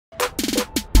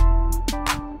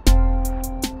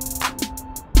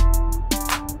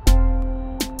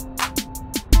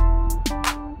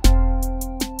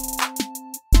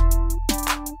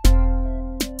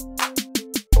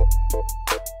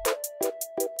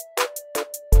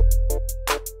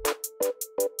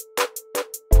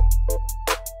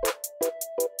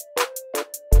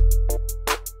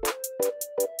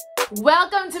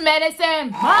Welcome to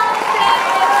Medicine Monday!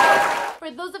 For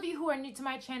those of you who are new to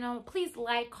my channel, please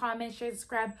like, comment, share,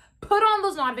 subscribe, put on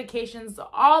those notifications,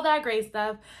 all that great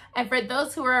stuff. And for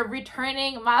those who are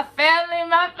returning, my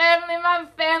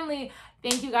family,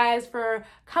 thank you guys for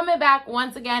coming back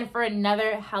once again for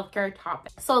another healthcare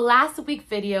topic. So last week's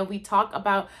video, we talked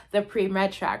about the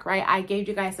pre-med track, right? I gave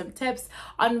you guys some tips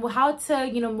on how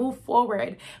to, move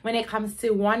forward when it comes to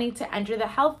wanting to enter the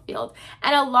health field.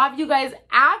 And a lot of you guys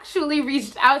actually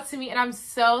reached out to me, and I'm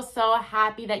so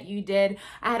happy that you did.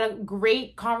 I had a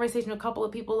great conversation with a couple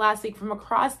of people last week from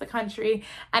across the country,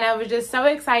 and I was just so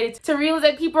excited to realize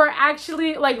that people are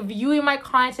actually viewing my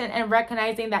content and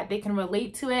recognizing that they can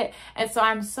relate to it. And so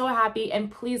I'm so happy.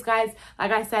 And please guys,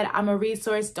 like I said, I'm a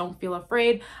resource. Don't feel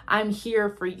afraid. I'm here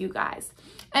for you guys.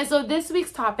 And so this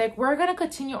week's topic, we're going to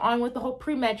continue on with the whole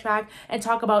pre-med track and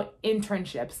talk about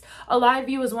internships. A lot of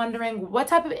you was wondering, what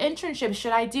type of internship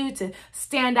should I do to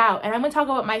stand out? And I'm going to talk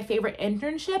about my favorite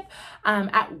internship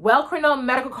at Weill Cornell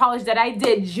Medical College that I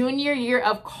did junior year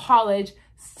of college.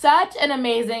 Such an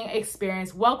amazing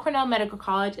experience. Weill Cornell Medical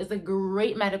College is a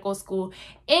great medical school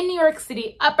in New York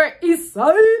City, Upper East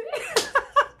Side.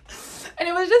 And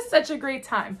it was just such a great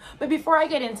time. But before I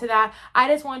get into that, I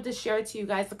just wanted to share to you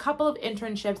guys a couple of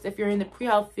internships if you're in the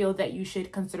pre-health field that you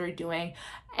should consider doing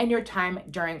in your time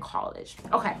during college.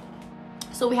 Okay.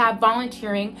 So we have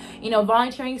volunteering.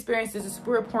 Volunteering experiences is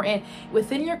super important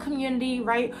within your community,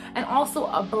 right? And also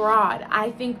abroad.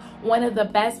 I think one of the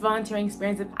best volunteering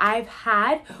experiences I've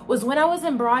had was when I was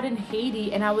abroad in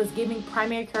Haiti and I was giving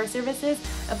primary care services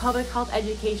and public health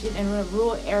education in a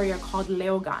rural area called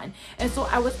Léogâne. And so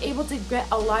I was able to get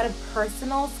a lot of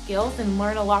personal skills and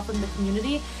learn a lot from the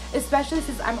community, especially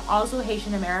since I'm also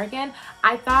Haitian American.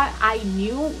 I thought I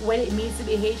knew what it means to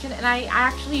be Haitian, and I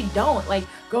actually don't.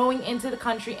 Going into the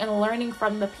country and learning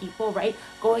from the people, right?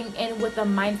 Going in with the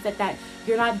mindset that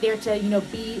you're not there to,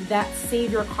 be that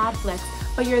savior complex,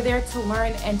 but you're there to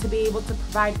learn and to be able to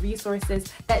provide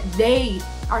resources that they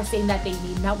are saying that they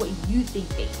need, not what you think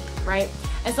they need, right?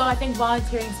 And so I think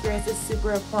volunteering experience is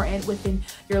super important within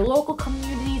your local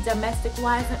community,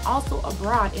 domestic-wise, and also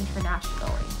abroad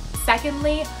internationally.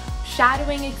 Secondly,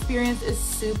 shadowing experience is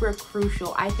super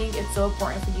crucial. I think it's so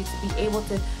important for you to be able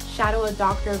to shadow a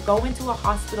doctor, go into a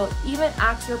hospital, even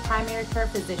ask your primary care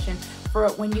physician for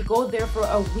when you go there for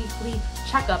a weekly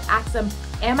checkup, ask them,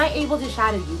 am I able to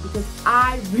shadow you? Because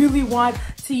I really want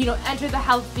to, enter the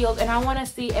health field, and I want to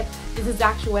see if this is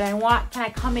actually what I want. Can I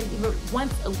come in even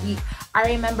once a week? I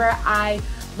remember I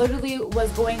literally was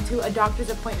going to a doctor's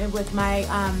appointment with my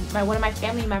one of my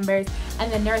family members, and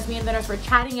me and the nurse were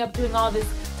chatting up, doing all this,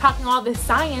 talking all this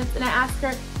science, and I asked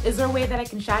her, is there a way that I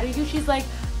can shadow you? She's like,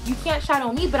 you can't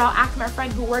shadow me, but I'll ask my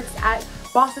friend who works at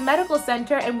Boston Medical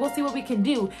Center and we'll see what we can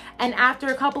do. And after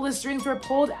a couple of strings were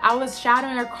pulled, I was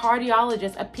shadowing a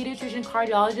cardiologist, a pediatrician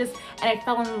cardiologist, and I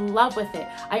fell in love with it.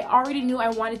 I already knew I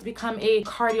wanted to become a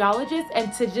cardiologist,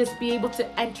 and to just be able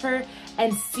to enter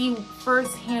and see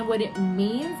firsthand what it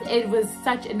means, it was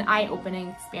such an eye-opening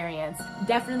experience.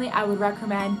 Definitely, I would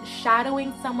recommend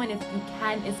shadowing someone if you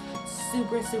can. Is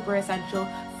super essential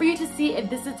for you to see if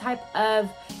this is the type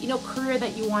of career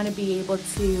that you want to be able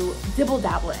to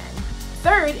dibble-dabble in.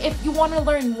 Third, if you want to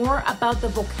learn more about the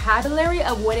vocabulary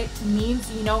of what it means,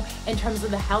 in terms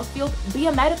of the health field, be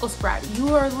a medical scribe.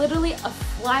 You are literally a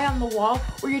fly on the wall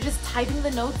where you're just typing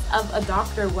the notes of a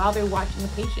doctor while they're watching a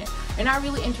patient. You're not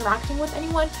really interacting with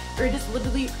anyone. You're just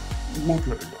literally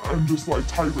looking and just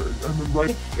typing and then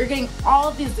writing. You're getting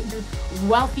all this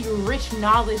wealthy, rich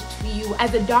knowledge to you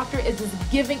as a doctor is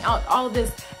just giving out all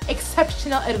this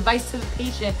exceptional advice to the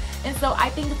patient. And so I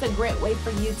think it's a great way for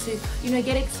you to,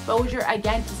 get exposure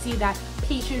again to see that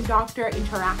patient-doctor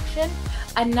interaction.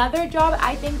 Another job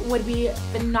I think would be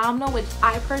phenomenal, which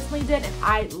I personally did and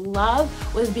I love,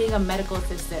 was being a medical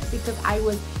assistant, because I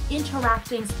was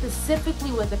interacting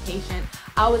specifically with the patient.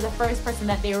 I was the first person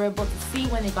that they were able to see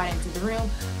when they got into the room,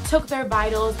 took their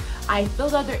vitals, I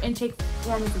filled out their intake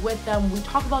forms with them, we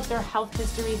talk about their health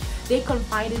history, they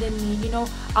confided in me.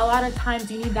 A lot of times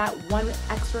you need that one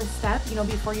extra step,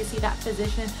 before you see that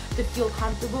physician to feel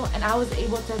comfortable, and I was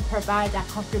able to provide that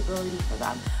comfortability for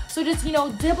them. So just,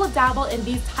 dibble-dabble in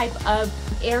these type of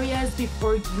areas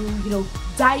before you,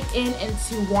 dive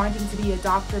into wanting to be a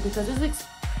doctor, because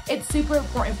it's super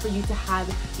important for you to have,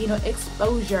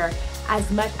 exposure as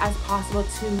much as possible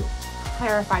to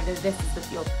clarify that this is the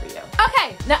field for you.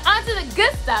 Okay, now on to the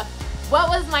good stuff. What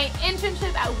was my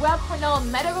internship at Weill Cornell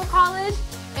Medical College?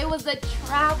 It was the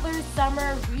Traveler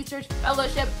Summer Research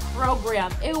Fellowship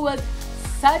Program. It was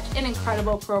such an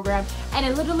incredible program, and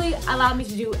it literally allowed me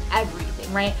to do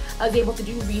everything, right? I was able to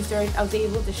do research, I was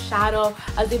able to shadow,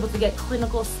 I was able to get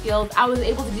clinical skills, I was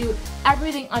able to do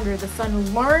everything under the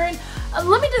sun, learn.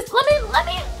 Let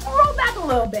me roll back a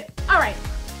little bit. All right,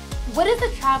 what is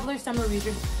the Traveler Summer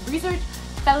Research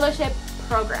Fellowship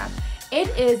Program? It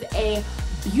is a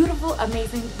beautiful,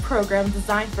 amazing program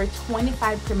designed for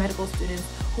 25 pre-medical students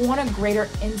who want a greater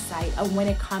insight of when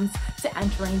it comes to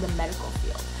entering the medical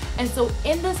field. And so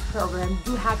in this program,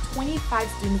 you have 25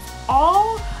 students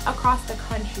all across the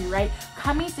country, right,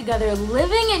 coming together,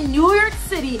 living in New York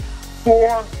City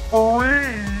for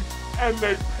free, and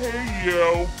they pay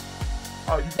you.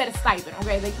 You get a stipend,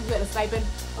 okay? Like, you get a stipend.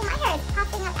 Oh, my hair is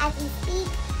popping up as we speak.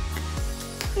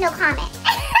 No comment.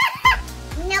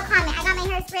 No comment. I got my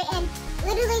hair straightened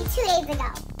literally 2 days ago.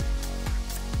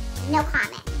 No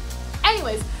comment.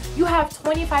 Anyways, you have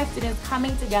 25 students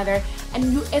coming together,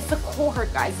 and it's a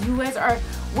cohort, guys. You guys are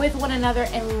with one another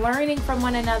and learning from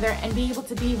one another and be able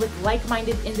to be with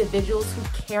like-minded individuals who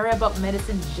care about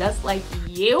medicine just like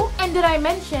you. And did I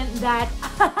mention that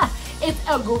it's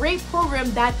a great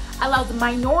program that allows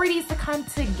minorities to come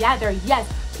together?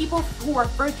 Yes, people who are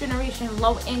first generation,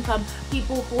 low income,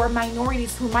 people who are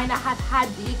minorities who might not have had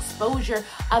the exposure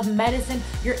of medicine,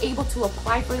 you're able to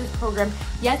apply for this program.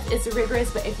 Yes, it's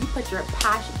rigorous, but if you put your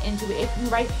passion into it, if you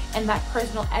write in that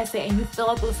personal essay and you fill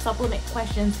out those supplement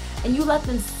questions and you let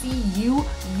them see you,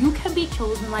 you can be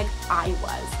chosen like I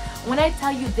was. When I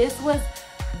tell you, this was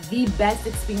the best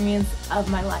experience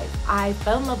of my life. I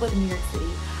fell in love with New York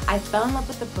City. I fell in love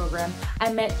with the program.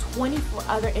 I met 24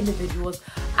 other individuals.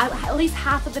 At least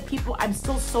half of the people I'm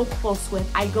still so close with.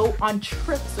 I go on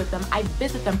trips with them. I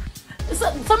visit them.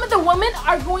 So some of the women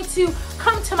are going to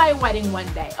come to my wedding one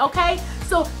day, okay?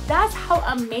 So that's how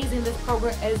amazing this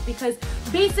program is, because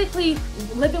basically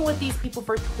living with these people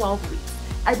for 12 weeks.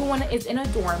 Everyone is in a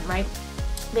dorm, right?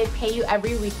 They pay you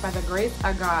every week by the grace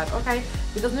of God, okay?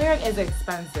 Because New York is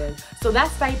expensive. So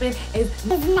that stipend is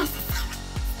necessary.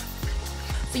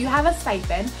 So you have a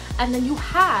stipend, and then you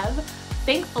have,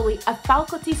 thankfully, a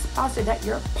faculty sponsor that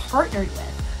you're partnered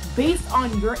with. Based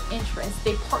on your interests,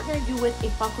 they partner you with a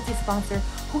faculty sponsor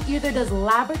who either does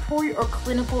laboratory or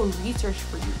clinical research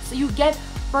for you. So you get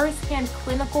firsthand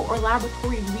clinical or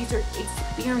laboratory research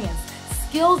experience.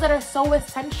 Skills that are so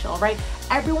essential, right?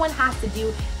 Everyone has to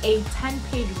do a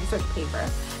 10-page research paper.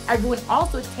 Everyone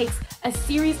also takes a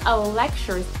series of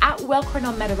lectures at Weill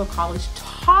Cornell Medical College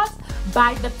taught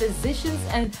by the physicians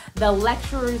and the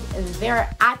lecturers there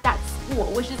at that school,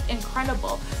 which is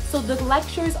incredible. So the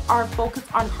lectures are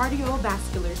focused on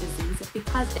cardiovascular disease,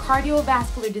 because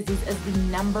cardiovascular disease is the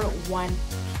 #1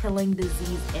 killing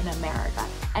disease in America.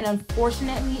 And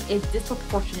unfortunately, it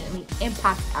disproportionately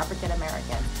impacts African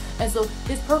Americans. And so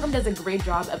this program does a great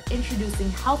job of introducing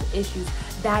health issues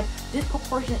that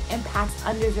disproportionately impacts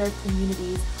underserved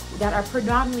communities that are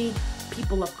predominantly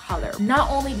people of color. Not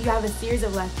only do you have a series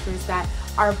of lectures that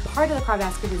are part of the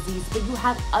cardiovascular disease, but you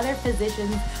have other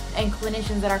physicians and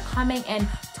clinicians that are coming and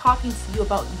talking to you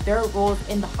about their roles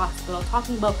in the hospital,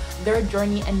 talking about their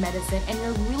journey in medicine, and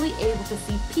you're really able to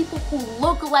see people who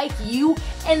look like you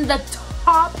in the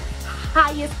top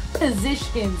highest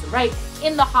positions, right,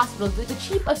 in the hospital. The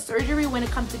chief of surgery when it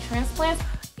comes to transplants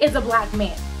is a Black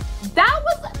man. That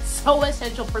was so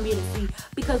essential for me to see,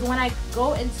 because when I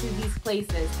go into these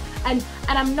places, and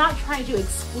I'm not trying to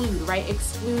exclude, right,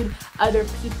 exclude other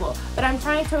people, but I'm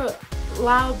trying to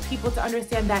allow people to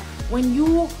understand that when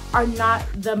you are not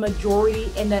the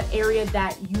majority in the area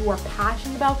that you are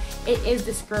passionate about, it is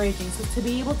discouraging. So to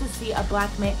be able to see a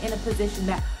Black man in a position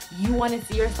that you want to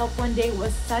see yourself one day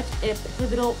was such a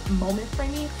pivotal moment for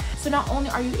me. So not only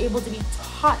are you able to be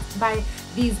taught by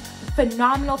these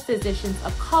phenomenal physicians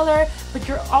of color, but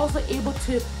you're also able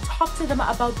to talk to them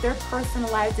about their personal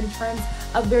lives in terms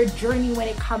of their journey when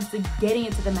it comes to getting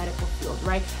into the medical field,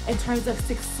 right? In terms of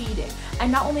succeeding. And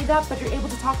not only that, but you're able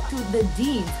to talk to the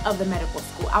deans of the medical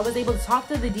school. I was able to talk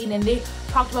to the dean, and they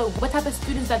talked about what type of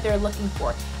students that they're looking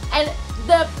for. And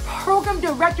the program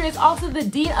director is also the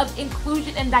dean of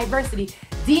inclusion and diversity.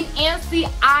 Dean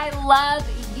Ansi, I love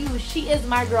you. She is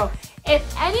my girl. If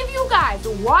any of you guys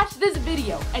watch this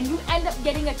video and you end up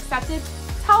getting accepted,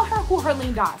 tell her who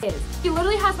herlynedas is. She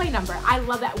literally has my number. I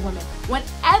love that woman.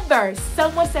 Whenever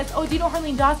someone says, oh, do you know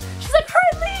Herlynedas? She's like,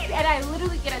 Herlyne! And I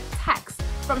literally get a text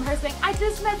from her saying, I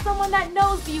just met someone that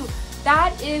knows you.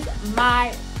 That is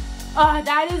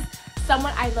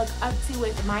someone I look up to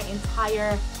with my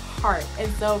entire heart.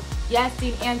 And so, yes,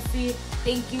 Dean Ansi,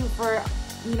 thank you for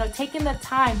taking the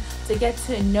time to get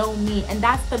to know me. And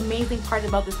that's the amazing part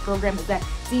about this program, is that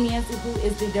Nancy, who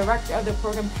is the director of the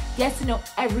program, gets to know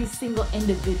every single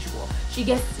individual.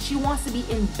 She wants to be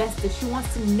invested. She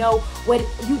wants to know what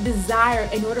you desire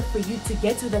in order for you to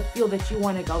get to the field that you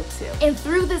want to go to. And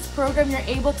through this program, you're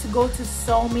able to go to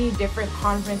so many different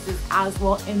conferences as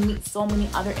well and meet so many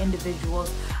other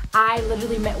individuals. I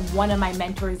literally met one of my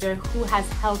mentors there who has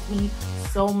helped me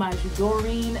so much.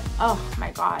 Doreen, oh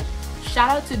my gosh. Shout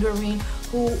out to Doreen,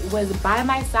 who was by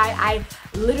my side. I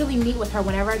literally meet with her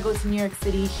whenever I go to New York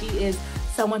City. She is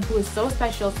someone who is so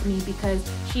special to me because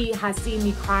she has seen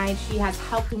me cry. She has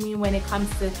helped me when it comes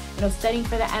to studying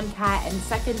for the MCAT and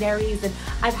secondaries, and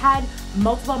I've had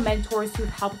multiple mentors who've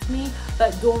helped me,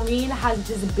 but Doreen has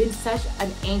just been such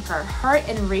an anchor. Her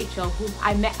and Rachel, who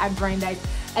I met at Brandeis,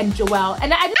 and Joelle,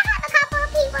 and I have a couple of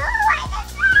people who I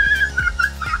just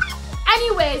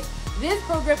anyways, this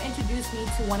program introduced me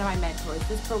to one of my mentors.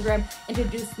 This program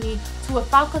introduced me to a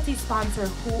faculty sponsor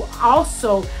who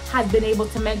also has been able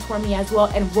to mentor me as well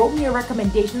and wrote me a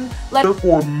recommendation letter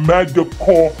for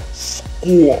medical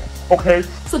school. Okay?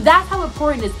 So that's how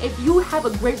important it is. If you have a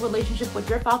great relationship with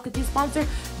your faculty sponsor,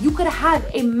 you could have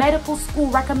a medical school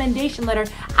recommendation letter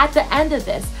at the end of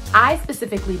this. I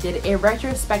specifically did a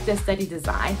retrospective study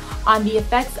design on the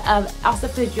effects of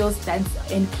esophageal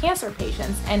stents in cancer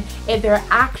patients and if they're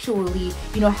actually,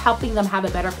 helping them have a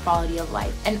better quality of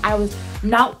life. And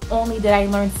not only did I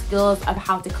learn skills of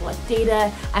how to collect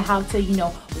data and how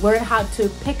to, learn how to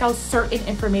pick out certain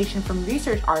information from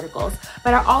research articles,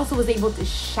 but I also was able to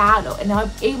shadow and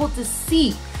I'm able to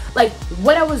see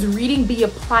what I was reading be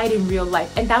applied in real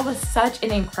life. And that was such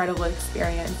an incredible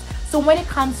experience. So when it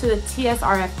comes to the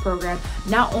TSRF program,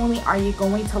 not only are you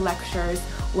going to lectures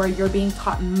where you're being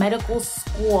taught medical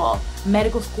school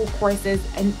courses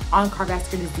and on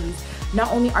cardiovascular disease,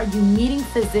 not only are you meeting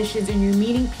physicians and you're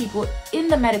meeting people in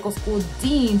the medical school,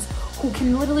 deans, who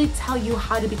can literally tell you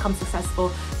how to become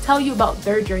successful, tell you about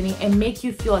their journey, and make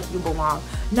you feel like you belong.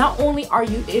 Not only are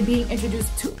you being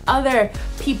introduced to other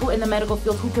people in the medical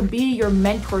field who can be your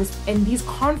mentors, and these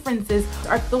conferences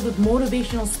are filled with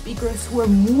motivational speakers who are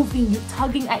moving you,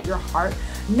 tugging at your heart.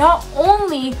 Not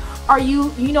only are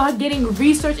you, getting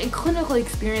research and clinical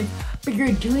experience, but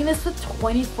you're doing this with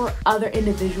 24 other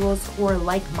individuals who are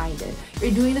like-minded.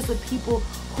 You're doing this with people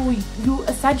who you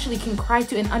essentially can cry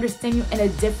to and understand you in a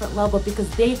different level because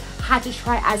they had to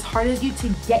try as hard as you to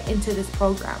get into this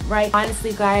program, right?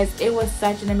 Honestly, guys, it was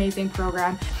such an amazing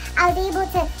program. I was able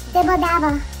to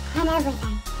dibble-dabble and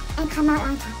everything and come out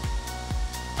on top.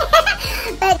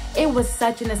 But it was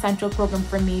such an essential program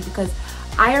for me because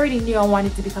I already knew I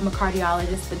wanted to become a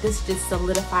cardiologist, but this just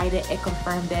solidified it, it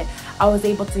confirmed it. I was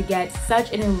able to get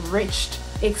such an enriched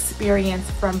experience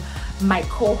from my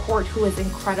cohort, who is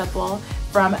incredible,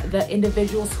 from the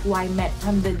individuals who I met,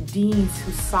 from the deans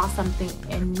who saw something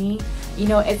in me.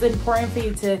 It's important for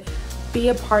you to be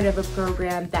a part of a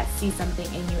program that sees something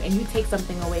in you and you take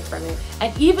something away from it.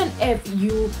 And even if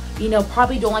you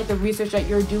probably don't like the research that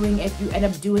you're doing, if you end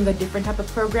up doing a different type of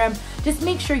program, just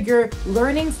make sure you're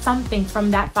learning something from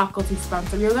that faculty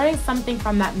sponsor. You're learning something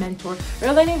from that mentor.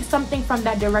 You're learning something from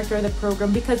that director of the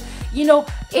program because,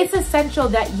 it's essential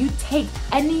that you take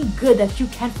any good that you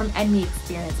can from any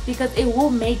experience because it will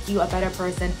make you a better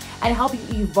person and help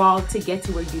you evolve to get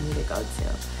to where you need to go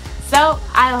to. So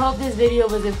I hope this video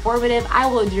was informative. I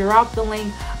will drop the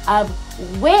link of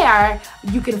where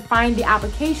you can find the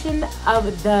application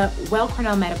of the Weill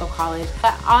Cornell Medical College.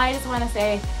 But all I just want to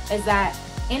say is that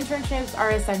internships are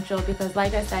essential because,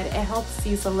 like I said, it helps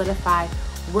you solidify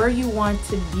where you want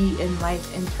to be in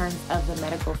life in terms of the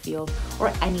medical field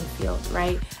or any field,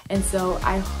 right? And so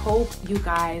I hope you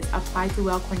guys apply to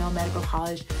Weill Cornell Medical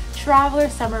College Traveler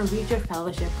Summer Research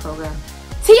Fellowship Program.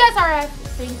 TSRF,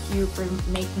 thank you for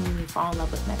making me fall in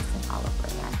love with medicine all over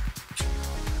again.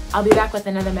 I'll be back with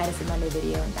another Medicine Monday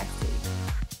video next week.